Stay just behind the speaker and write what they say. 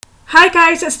Hi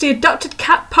guys, it's the Adopted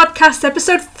Cat Podcast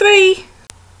episode 3.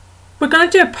 We're going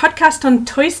to do a podcast on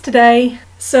toys today.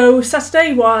 So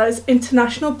Saturday was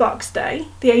International Box Day,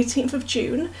 the 18th of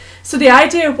June. So the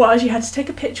idea was you had to take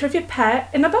a picture of your pet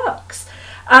in a box.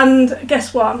 And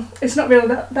guess what? It's not really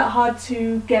that hard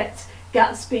to get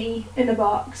Gatsby in a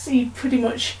box. He pretty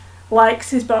much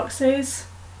likes his boxes.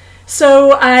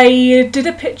 So I did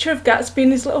a picture of Gatsby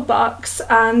in his little box,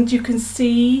 and you can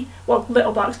see,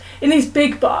 in his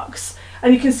big box,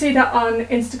 and you can see that on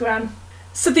Instagram.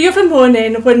 So the other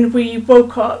morning when we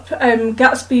woke up,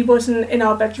 Gatsby wasn't in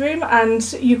our bedroom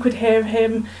and you could hear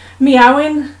him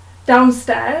meowing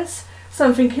downstairs. So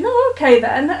I'm thinking, okay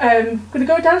then, I'm going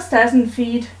to go downstairs and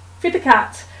feed the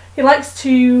cat. He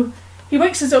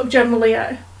wakes us up generally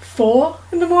at 4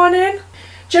 in the morning.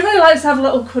 Generally likes to have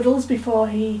little cuddles before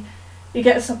he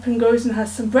gets up and goes and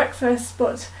has some breakfast,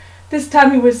 but this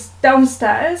time he was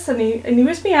downstairs and he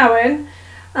was meowing,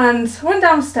 and I went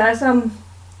downstairs, I'm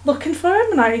looking for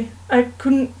him and I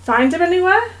couldn't find him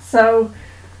anywhere, so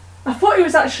I thought he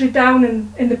was actually down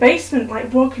in the basement,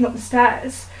 like walking up the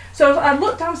stairs. So I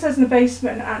looked downstairs in the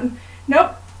basement and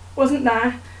nope, wasn't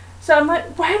there. So I'm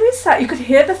like, where is that? You could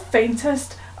hear the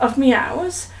faintest of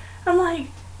meows. I'm like,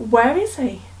 where is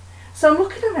he? So I'm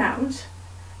looking around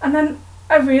and then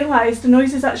I realised the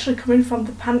noise is actually coming from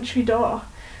the pantry door.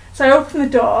 So I opened the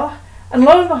door and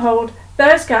lo and behold,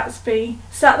 there's Gatsby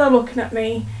sat there looking at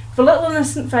me with a little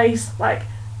innocent face like,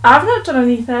 I've not done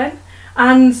anything.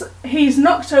 And he's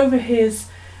knocked over his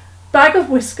bag of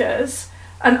whiskers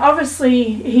and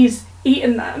obviously he's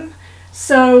eaten them.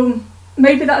 So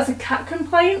maybe that's a cat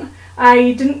complaint.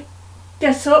 I didn't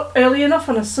get up early enough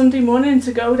on a Sunday morning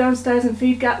to go downstairs and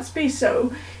feed Gatsby,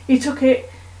 so he took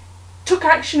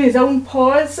action in his own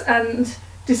paws and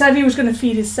decided he was going to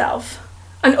feed himself.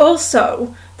 And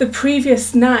also, the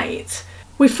previous night,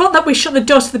 we thought that we shut the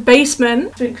door to the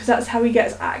basement because that's how he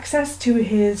gets access to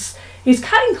his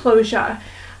cat enclosure.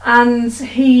 And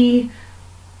we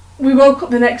woke up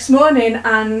the next morning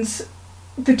and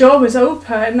the door was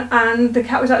open and the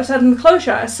cat was outside in the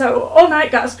enclosure. So all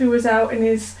night Gatsby was out in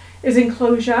his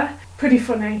enclosure. Pretty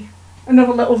funny.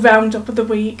 Another little roundup of the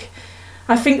week.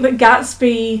 I think that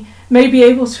Gatsby may be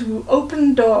able to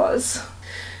open doors.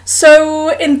 So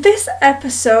in this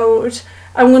episode,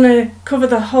 I'm going to cover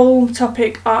the whole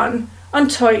topic on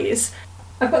toys.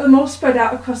 I've got them all spread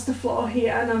out across the floor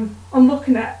here and I'm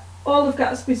looking at all of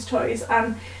Gatsby's toys,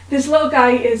 and this little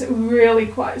guy is really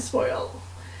quite spoiled.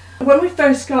 When we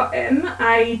first got him,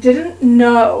 I didn't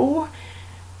know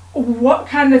what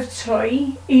kind of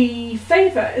toy he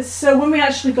favours. So when we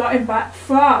actually got him back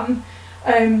from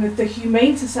the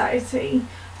Humane Society,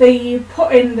 they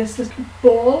put in this little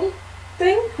ball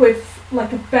thing with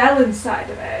like a bell inside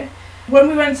of it. When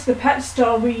we went to the pet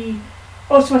store, we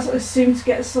automatically assumed to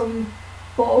get some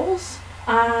balls.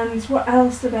 And what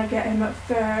else did I get him at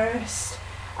first?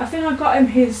 I think I got him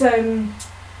his,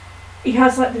 he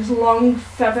has like this long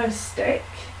feather stick,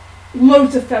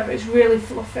 loads of feathers, really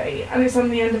fluffy, and it's on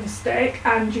the end of a stick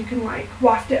and you can like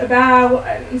waft it about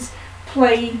and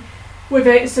play with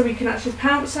it so we can actually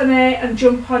pounce on it and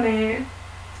jump on it.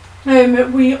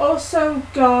 We also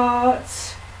got,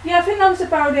 I think that was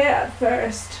about it at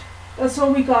first. That's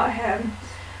all we got him.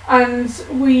 And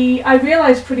I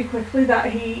realised pretty quickly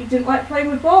that he didn't like playing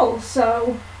with balls,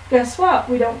 so guess what?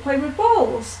 We don't play with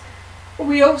balls.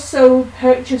 We also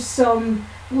purchased some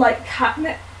like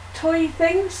catnip toy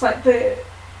things, like the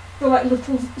like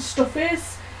little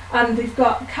stuffies, and they've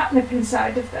got catnip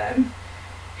inside of them.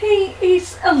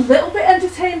 He's a little bit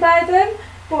entertained by them,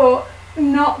 but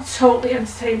not totally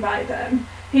entertained by them.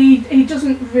 He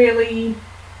doesn't really,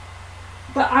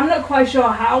 but I'm not quite sure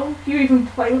how you even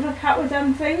play with a cat with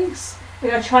them things.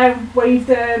 Like I try and wave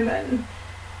them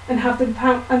and have them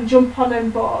pound and jump on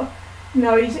them, but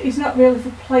no, he's not really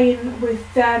for playing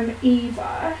with them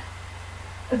either.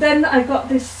 Then I got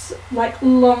this like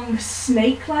long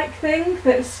snake-like thing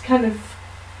that's kind of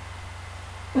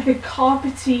like a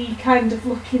carpety kind of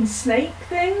looking snake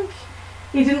thing.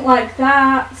 He didn't like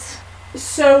that.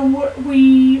 So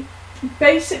we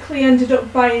basically ended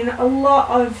up buying a lot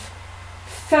of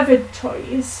feathered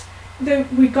toys. I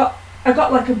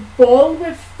got like a ball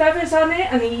with feathers on it,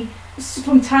 and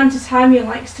from time to time he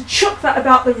likes to chuck that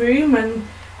about the room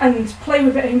and play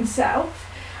with it himself.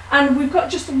 And we've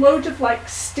got just a load of like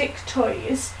stick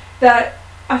toys that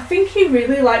I think he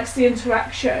really likes the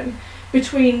interaction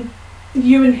between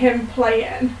you and him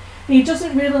playing. He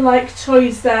doesn't really like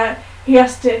toys that he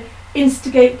has to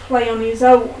instigate play on his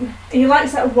own. He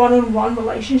likes that one-on-one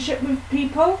relationship with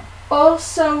people.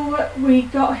 Also, we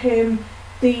got him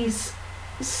these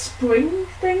spring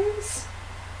things,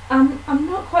 I'm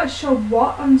not quite sure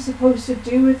what I'm supposed to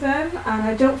do with them, and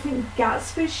I don't think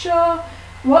Gatsby's sure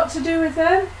what to do with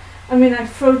them. I mean, I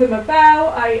throw them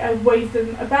about, I wave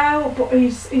them about, but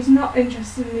he's not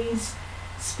interested in these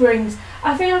springs.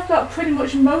 I think I've got pretty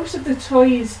much most of the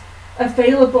toys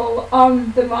available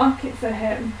on the market for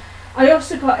him. I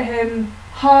also got him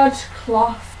hard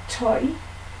cloth toy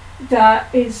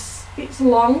it's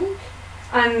long,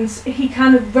 and he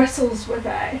kind of wrestles with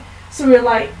it. So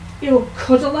he'll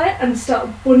cuddle it and start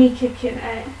bunny kicking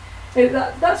it.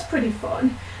 That's pretty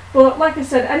fun. But like I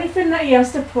said, anything that he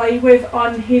has to play with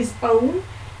on his own,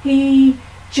 he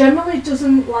generally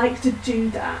doesn't like to do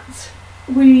that.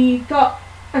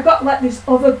 I got like this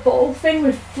other ball thing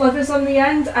with flivers on the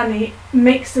end, and it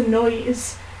makes a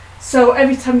noise. So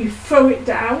every time you throw it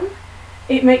down,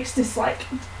 it makes this like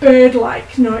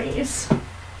bird-like noise.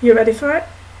 You ready for it?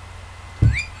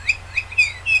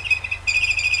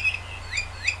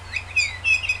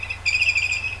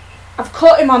 I've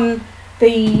caught him on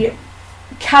the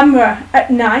camera at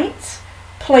night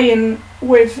playing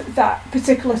with that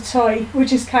particular toy,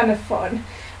 which is kind of fun.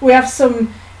 We have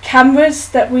some cameras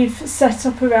that we've set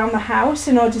up around the house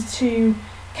in order to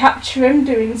capture him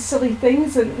doing silly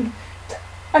things and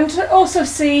to also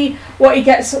see what he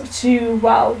gets up to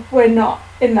while we're not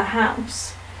in the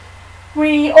house.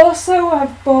 We also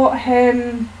have bought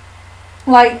him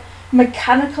like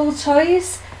mechanical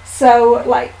toys, so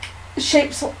like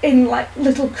shapes in like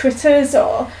little critters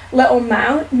or little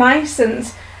mice,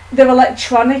 and they're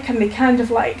electronic and they kind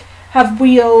of like have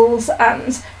wheels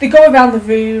and they go around the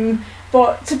room.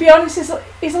 But to be honest,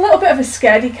 he's a little bit of a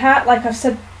scaredy cat, like I've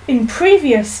said in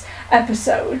previous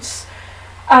episodes,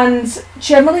 and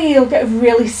generally he'll get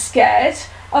really scared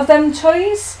of them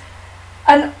toys.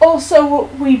 And also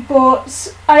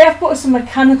I have bought some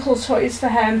mechanical toys for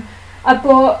him. I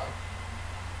bought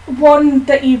one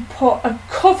that you put a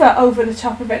cover over the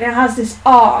top of it, and it has this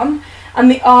arm, and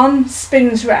the arm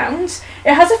spins round.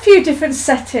 It has a few different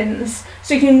settings,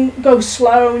 so you can go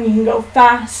slow and you can go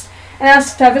fast, and it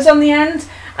has feathers on the end,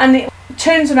 and it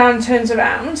turns around.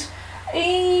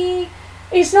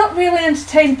 He's not really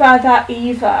entertained by that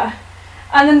either.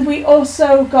 And then we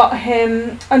also got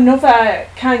him another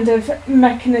kind of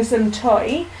mechanism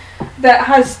toy that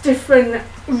has different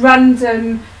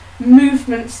random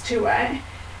movements to it.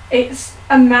 It's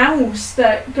a mouse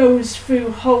that goes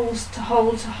through holes to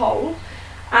hole to hole,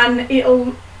 and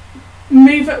it'll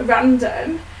move at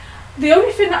random. The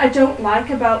only thing that I don't like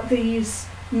about these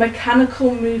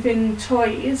mechanical moving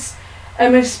toys,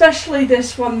 especially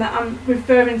this one that I'm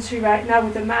referring to right now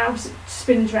with the mouse, it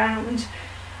spins round.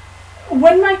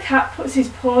 When my cat puts his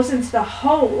paws into the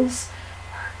holes,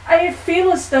 I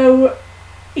feel as though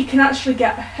he can actually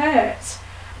get hurt,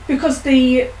 because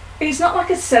it's not like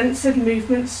a censored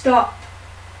movement stop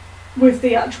with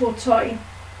the actual toy.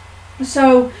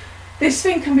 So this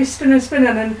thing can be spinning,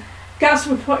 and Gaz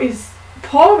would put his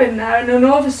paw in there, and then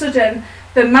all of a sudden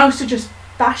the mouse would just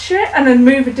bash it and then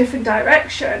move a different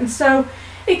direction. So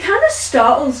it kind of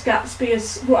startles Gatsby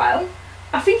as well.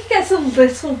 I think he gets a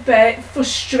little bit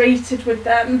frustrated with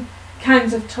them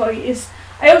kinds of toys.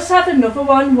 I also have another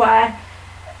one where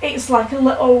it's like a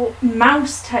little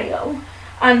mouse tail,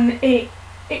 and it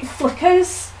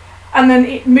flickers, and then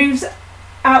it moves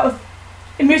out of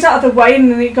the way,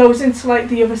 and then it goes into like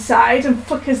the other side and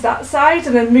flickers that side,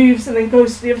 and then moves and then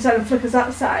goes to the other side and flickers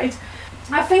that side.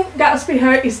 I think Gatsby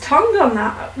hurt his tongue on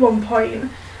that at one point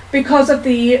because of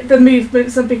the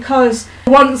movements, and because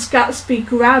once Gatsby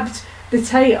grabbed the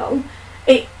tail,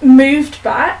 it moved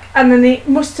back, and then it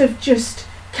must have just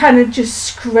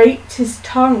scraped his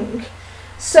tongue.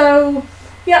 So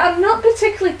yeah, I'm not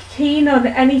particularly keen on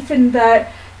anything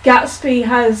that Gatsby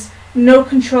has no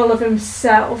control of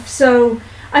himself, so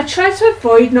I try to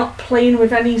avoid not playing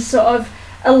with any sort of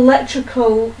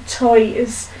electrical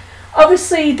toys.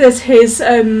 Obviously there's his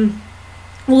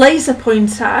laser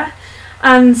pointer,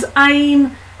 and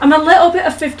I'm a little bit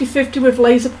of 50-50 with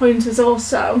laser pointers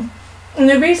also. And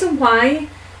the reason why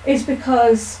is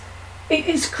because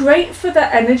it's great for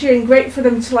the energy and great for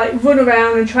them to like run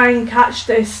around and try and catch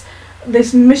this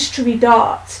mystery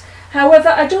dart. However,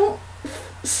 I don't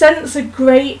sense a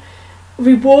great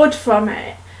reward from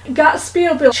it. Gatsby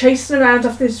will be chasing around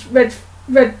off this red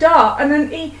dart, and then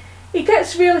he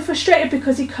gets really frustrated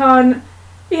because he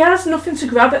has nothing to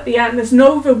grab at the end. There's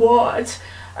no reward.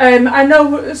 I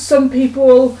know some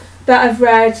people that I've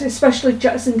read, especially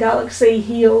Jackson Galaxy,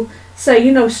 he'll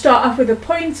say, start off with a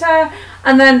pointer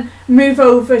and then move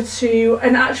over to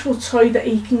an actual toy that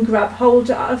he can grab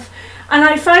hold of. And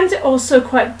I find it also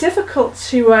quite difficult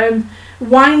to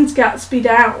wind Gatsby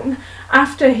down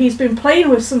after he's been playing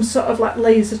with some sort of like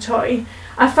laser toy.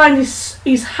 I find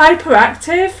he's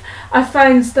hyperactive. I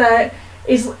find that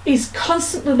he's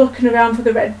constantly looking around for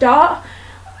the red dot.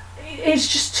 It's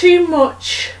just too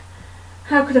much.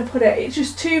 How could I put it? It's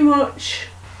just too much.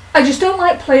 I just don't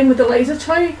like playing with the laser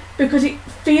toy because it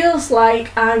feels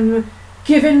like I'm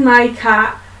giving my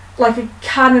cat like a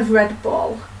can of Red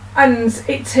Bull, and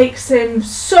it takes him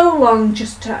so long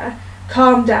just to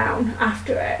calm down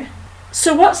after it.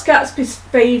 So what's Gatsby's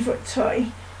favourite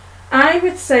toy? I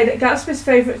would say that Gatsby's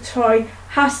favourite toy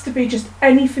has to be just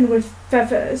anything with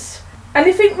feathers.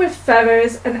 Anything with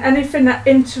feathers and anything that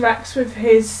interacts with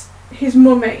his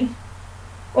mummy,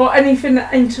 or anything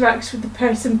that interacts with the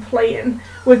person playing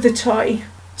with the toy.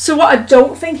 So what I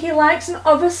don't think he likes, and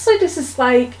obviously this is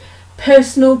like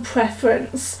personal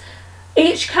preference,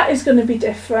 each cat is going to be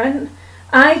different.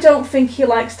 I don't think he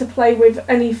likes to play with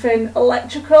anything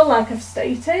electrical, like I've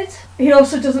stated. He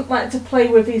also doesn't like to play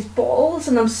with his balls,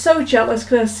 and I'm so jealous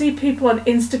because I see people on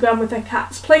Instagram with their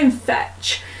cats playing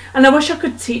fetch, and I wish I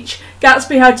could teach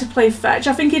Gatsby how to play fetch.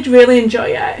 I think he'd really enjoy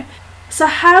it. So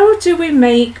how do we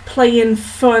make playing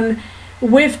fun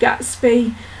with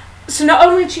Gatsby? So not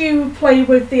only do you play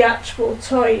with the actual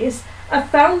toys, I've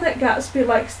found that Gatsby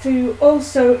likes to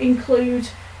also include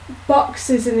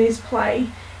boxes in his play.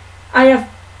 I have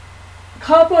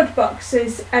cardboard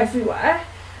boxes everywhere.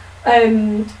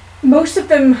 Most of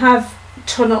them have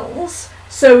tunnels,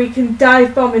 so he can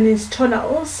dive bomb in his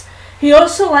tunnels. He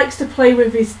also likes to play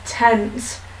with his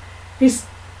tents.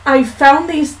 I found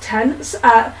these tents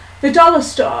at the dollar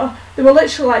store. They were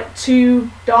literally like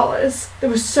 $2. They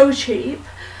were so cheap.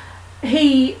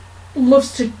 He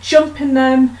loves to jump in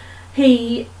them.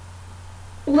 He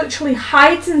literally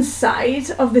hides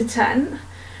inside of the tent,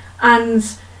 and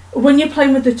when you're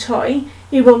playing with the toy,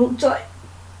 he will like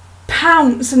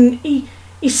pounce, and he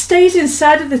stays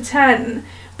inside of the tent,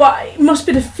 but it must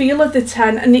be the feel of the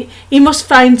tent, and he must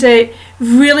find it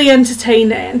really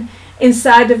entertaining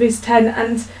inside of his tent,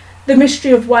 and the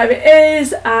mystery of where it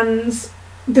is, and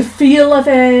the feel of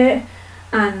it,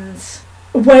 and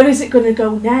where is it going to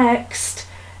go next.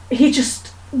 He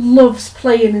just loves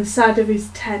playing inside of his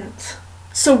tent.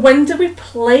 So when do we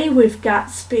play with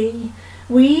Gatsby?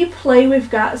 We play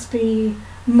with Gatsby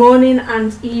morning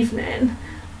and evening.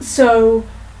 So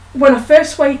when I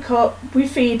first wake up, we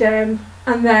feed him,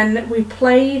 and then we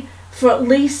play for at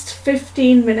least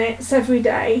 15 minutes every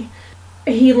day.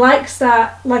 He likes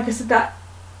that, like I said, that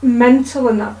mental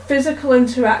and that physical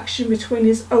interaction between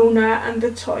his owner and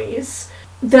the toys.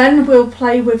 Then we'll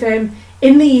play with him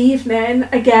in the evening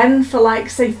again for like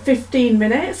say 15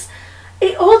 minutes.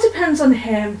 It all depends on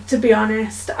him, to be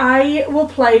honest. I will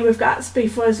play with Gatsby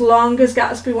for as long as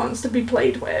Gatsby wants to be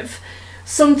played with.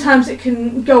 Sometimes it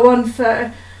can go on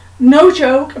for, no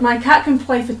joke, my cat can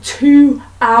play for 2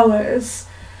 hours.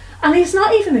 And he's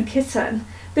not even a kitten.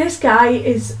 This guy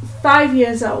is 5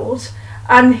 years old,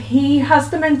 and he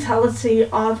has the mentality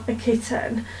of a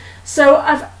kitten. So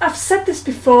I've said this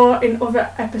before in other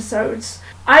episodes.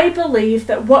 I believe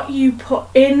that what you put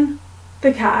in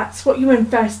the cat, what you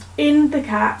invest in the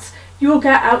cat, you will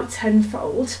get out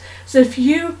tenfold. So if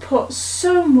you put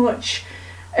so much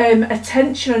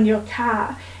attention on your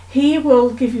cat, he will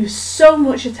give you so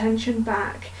much attention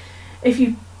back.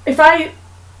 If I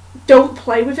don't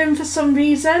play with him for some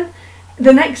reason,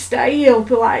 the next day he'll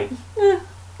be like,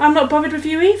 I'm not bothered with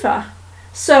you either.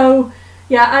 So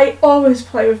yeah, I always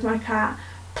play with my cat.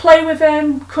 Play with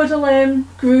him, cuddle him,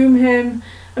 groom him.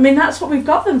 I mean, that's what we've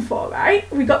got them for, right?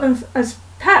 We got them as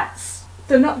pets.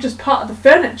 They're not just part of the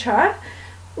furniture.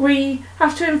 We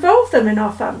have to involve them in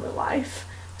our family life.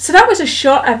 So that was a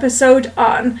short episode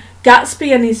on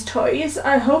Gatsby and his toys.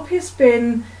 I hope it's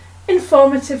been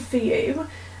informative for you.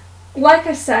 Like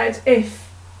I said, if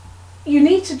you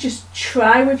need to just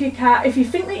try with your cat, if you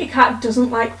think that your cat doesn't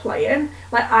like playing,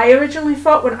 like I originally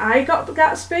thought when I got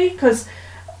Gatsby, because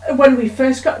when we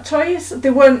first got toys, they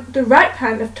weren't the right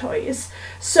kind of toys.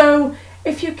 So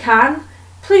if you can,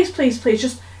 please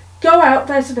just go out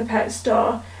there to the pet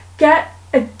store, get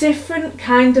a different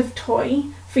kind of toy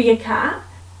for your cat.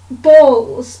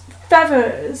 Balls,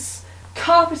 feathers,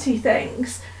 carpety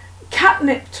things,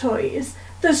 catnip toys.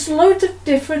 There's loads of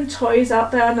different toys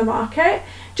out there on the market.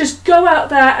 Just go out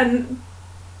there and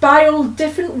buy all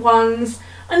different ones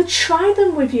and try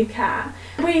them with your cat.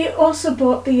 We also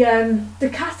bought the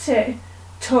Catty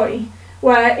toy,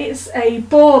 where it's a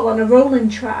ball on a rolling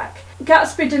track.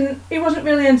 Gatsby he wasn't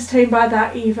really entertained by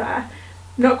that either.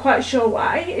 Not quite sure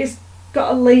why. It's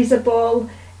got a laser ball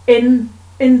in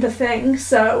the thing,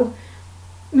 so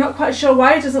not quite sure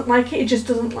why he doesn't like it. He just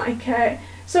doesn't like it.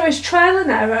 So it's trial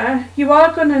and error. You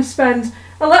are going to spend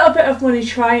a little bit of money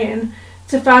trying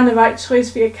to find the right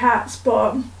toys for your cats,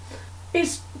 but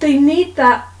they need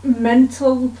that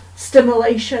mental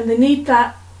stimulation, they need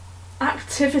that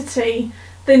activity,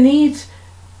 they need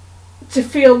to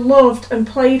feel loved and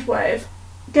played with.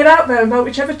 Get out there and buy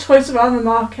whichever toys are on the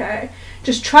market.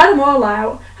 Just try them all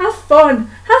out. Have fun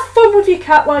with your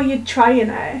cat while you're trying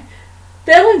it.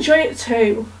 They'll enjoy it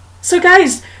too. So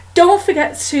guys, don't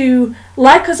forget to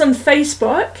like us on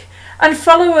Facebook and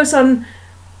follow us on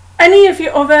any of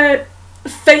your other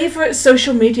favourite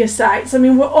social media sites. I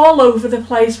mean, we're all over the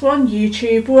place. We're on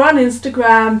YouTube, we're on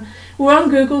Instagram, we're on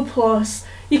Google+.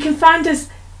 You can find us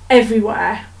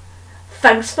everywhere.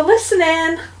 Thanks for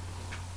listening.